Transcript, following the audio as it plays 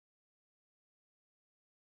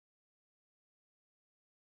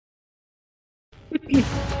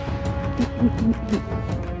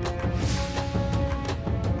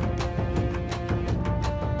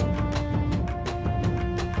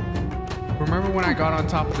Remember when I got on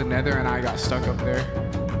top of the nether and I got stuck up there?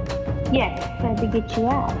 Yes, tried to get you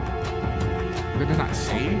out. Did it not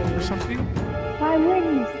save or something? Why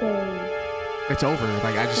wouldn't you say? It's over.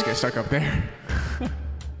 Like, I just get stuck up there.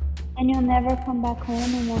 And you'll never come back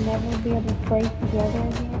home and we'll never be able to play together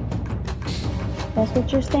again? That's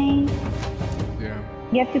what you're saying? Yeah.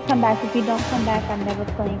 You have to come back. If you don't come back, I'm never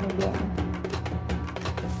playing again.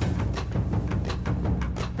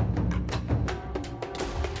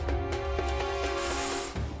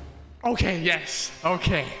 Okay, yes.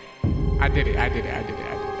 Okay. I did it. I did it. I did it. I did it.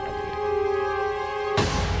 I did it.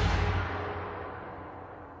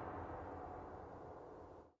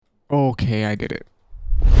 Okay, I did it.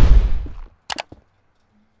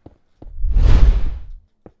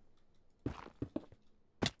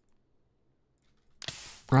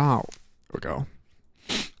 Wow. There we go.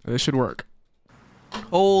 This should work.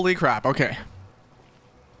 Holy crap. Okay.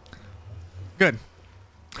 Good.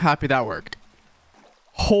 Happy that worked.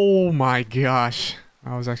 Oh my gosh.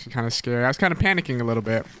 I was actually kind of scared. I was kind of panicking a little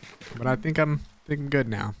bit. But I think I'm good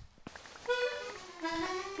now.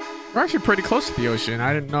 We're actually pretty close to the ocean.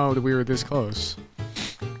 I didn't know that we were this close.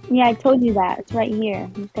 Yeah, I told you that. It's right here.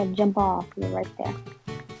 You just gotta jump off. You're right there.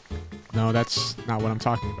 No, that's not what I'm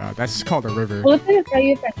talking about. That's called a river. Well, it's gonna tell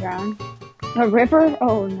you if I drown. A river?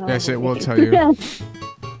 Oh no. Yes, it will tell you.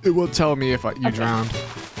 It will tell me if you drowned.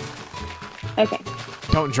 Okay.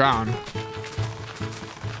 Don't drown.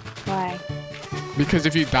 Why? Because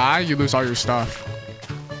if you die, you lose all your stuff.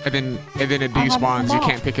 And then it despawns. You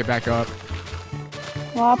can't pick it back up.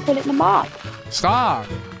 Well, I'll put it in the box. Stop.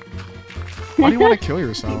 Why do you want to kill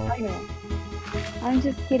yourself? I'm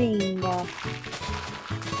just kidding.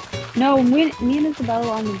 No, me and Isabella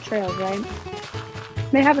are on the trails, right?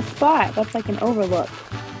 They have a spot that's like an overlook.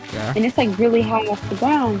 Yeah. And it's like really high off the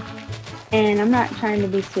ground. And I'm not trying to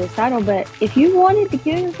be suicidal, but if you wanted to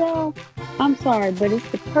kill yourself, I'm sorry, but it's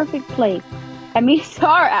the perfect place. I mean,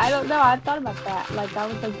 sorry, I don't know. I thought about that. Like, I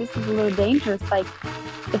was like, this is a little dangerous. Like,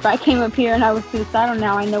 if I came up here and I was suicidal,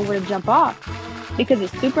 now I know where to jump off. Because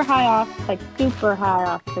it's super high off, like super high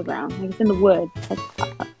off the ground. Like, it's in the woods. It's like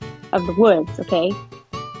of the woods, okay?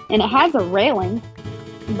 And it has a railing,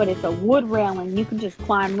 but it's a wood railing. You can just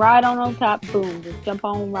climb right on top, boom, just jump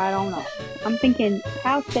on right on up. I'm thinking,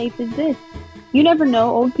 how safe is this? You never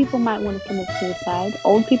know. Old people might want to commit suicide.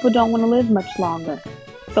 Old people don't want to live much longer.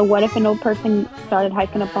 So what if an old person started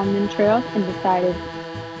hiking up on them trails and decided,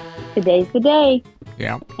 today's the day?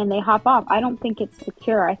 Yeah. And they hop off. I don't think it's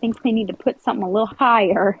secure. I think they need to put something a little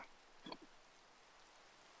higher.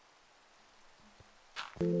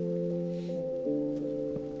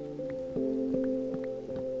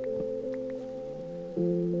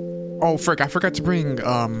 Oh, frick. I forgot to bring,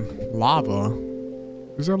 lava.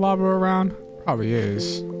 Is there lava around? Probably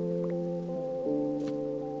is.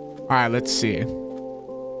 Alright, let's see.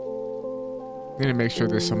 Need to make sure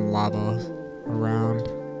there's some lava around.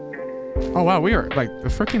 Oh, wow. We are, like, the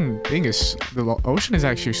freaking thing is... The ocean is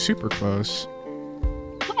actually super close.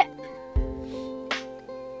 What?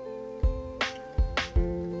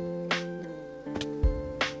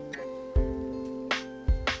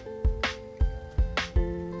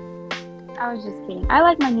 I was just kidding. I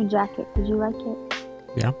like my new jacket. Did you like it?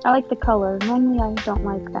 Yeah. I like the color. Normally I don't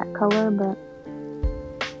like that color, but...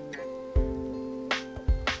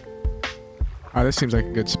 Oh, this seems like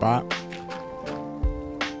a good spot.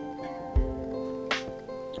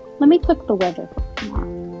 Let me check the weather for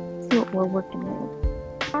tomorrow. See what we're working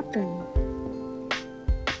with. Happen.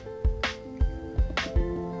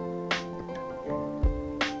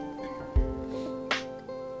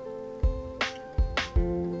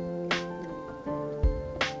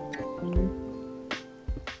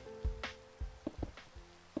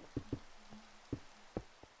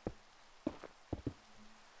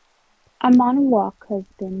 I'm on a walk,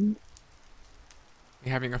 husband.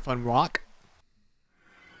 You having a fun walk?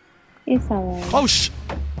 It's alright. Oh,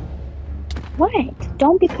 What?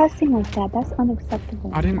 Don't be cussing like that. That's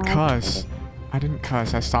unacceptable. I didn't cuss. I didn't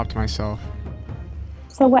cuss. I stopped myself.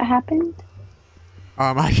 So what happened?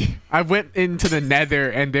 I went into the nether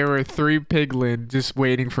and there were 3 piglins just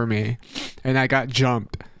waiting for me. And I got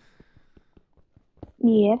jumped.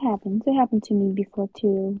 Yeah, it happens. It happened to me before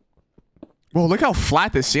too. Well, look how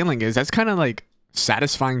flat the ceiling is. That's kind of like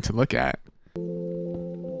satisfying to look at.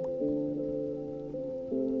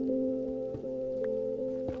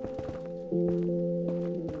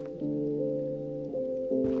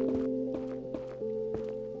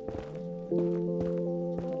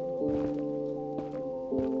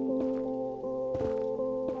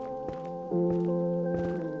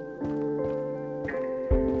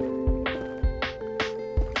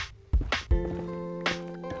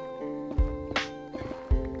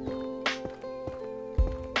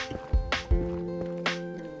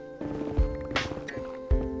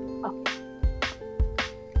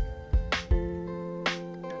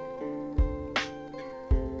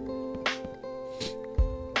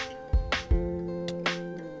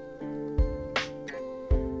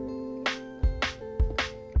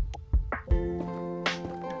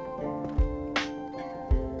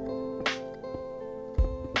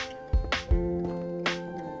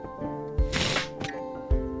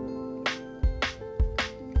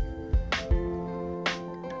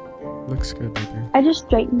 looks good, baby. I just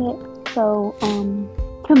straightened it, so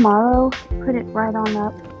tomorrow put it right on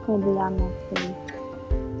up. It'll be on next week.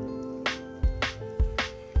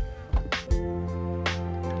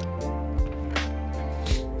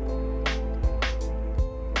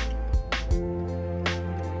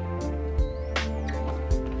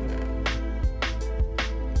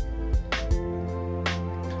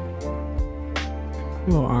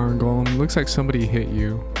 Little iron golem. Looks like somebody hit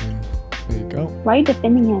you. And there you go. Why are you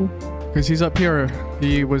defending him? Because he's up here.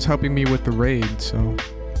 He was helping me with the raid, so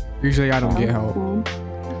usually I don't get help. You're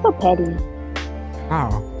so petty.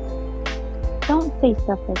 How? Don't say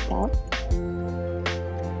stuff like that.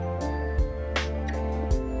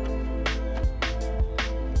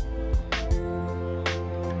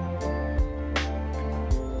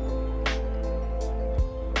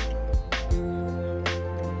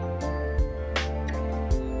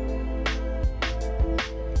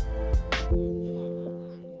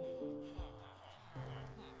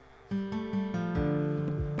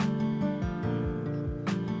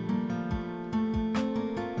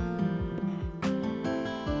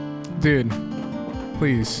 Dude,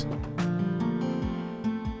 please. I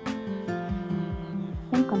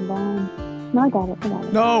think I'm done. No, I got it. I got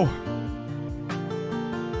it. No!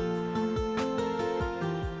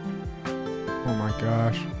 Oh my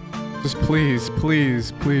gosh. Just please,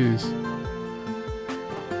 please, please.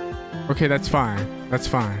 Okay, that's fine. That's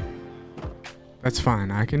fine. That's fine.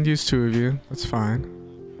 I can use 2 of you. That's fine.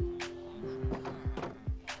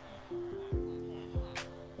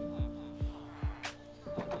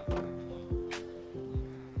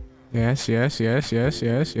 Yes, yes, yes, yes,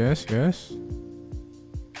 yes, yes, yes.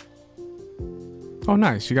 Oh,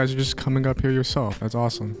 nice. You guys are just coming up here yourself. That's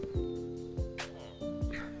awesome.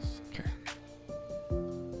 Okay.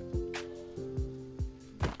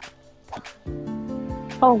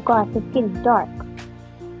 Oh gosh, it's getting dark.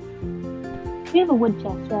 We have a wood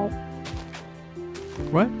chest, right?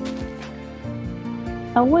 What?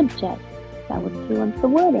 A wood chest. That was you want the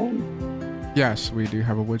wood in. Yes, we do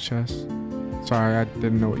have a wood chest. Sorry, I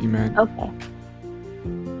didn't know what you meant. Okay.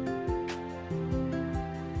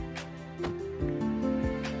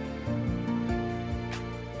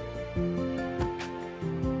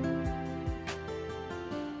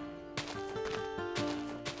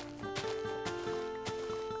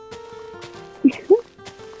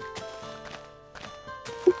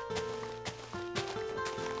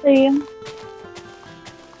 See you.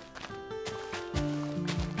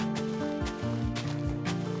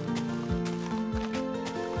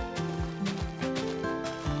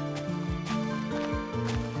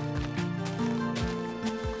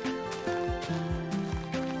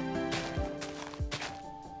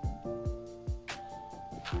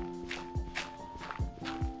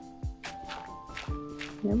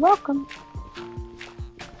 You're welcome.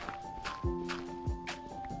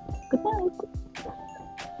 Good night.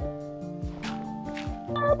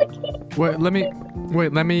 Oh, the kitty. Wait, let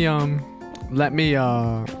me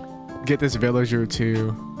get this villager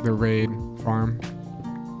to the raid farm.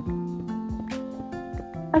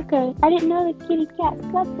 Okay, I didn't know the kitty cat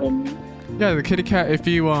slept with me. Yeah, the kitty cat, if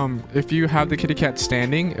you have the kitty cat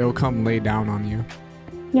standing, it'll come lay down on you.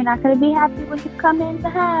 You're not gonna be happy when you come in the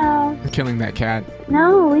house. I'm killing that cat.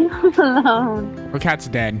 No, leave him alone. The cat's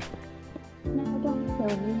dead. No, don't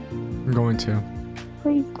kill me. I'm going to.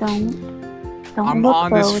 Please don't. I'm look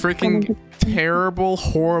on this though, it's gonna freaking be- terrible,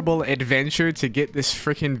 horrible adventure to get this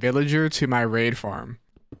freaking villager to my raid farm.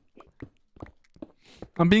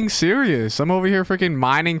 I'm being serious. I'm over here freaking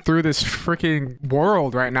mining through this freaking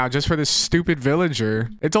world right now just for this stupid villager.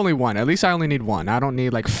 It's only one. At least I only need one. I don't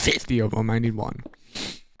need like 50 of them. I need one.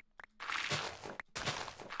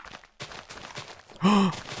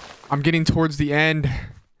 I'm getting towards the end.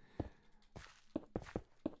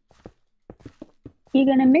 You're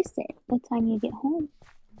gonna miss it the time you get home.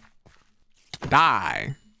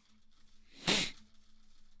 Die.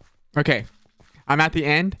 Okay. I'm at the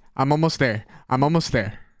end. I'm almost there. I'm almost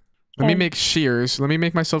there. Let me make shears. Let me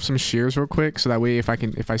make myself some shears real quick so that way if I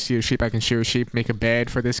see a sheep, I can shear a sheep, make a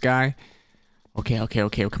bed for this guy. Okay,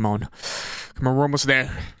 come on. Come on, we're almost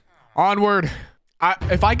there. Onward.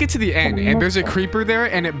 If I get to the end and there's a creeper there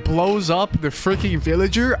and it blows up the freaking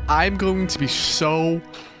villager, I'm going to be so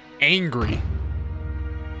angry.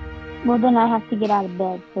 Well, then I have to get out of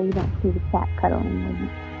bed so you don't see the cat cuddling with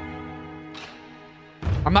me.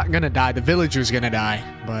 I'm not gonna die. The villager's gonna die,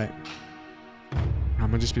 but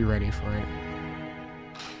I'm gonna just be ready for it.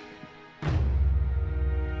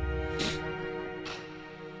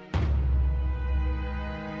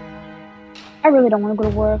 I really don't want to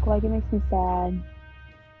go to work. Like, it makes me sad.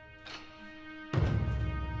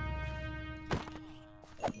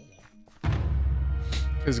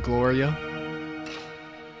 Is Gloria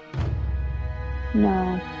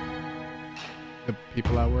No. the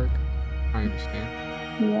people at work? I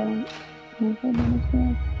understand. Yeah. I don't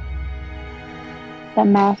understand. That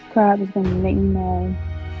mouse crab is gonna make me mad.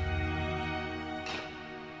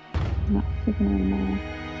 I'm not freaking out now.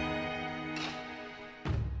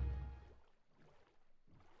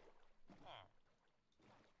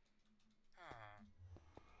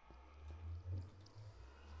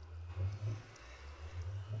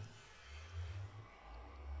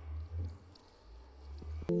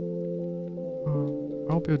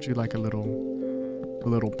 I'll build you like a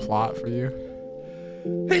little plot for you.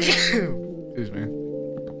 Excuse me.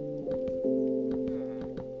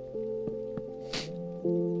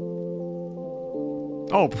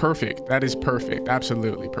 Oh, perfect. That is perfect.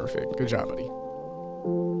 Absolutely perfect. Good job, buddy.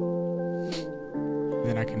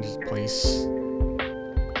 Then I can just place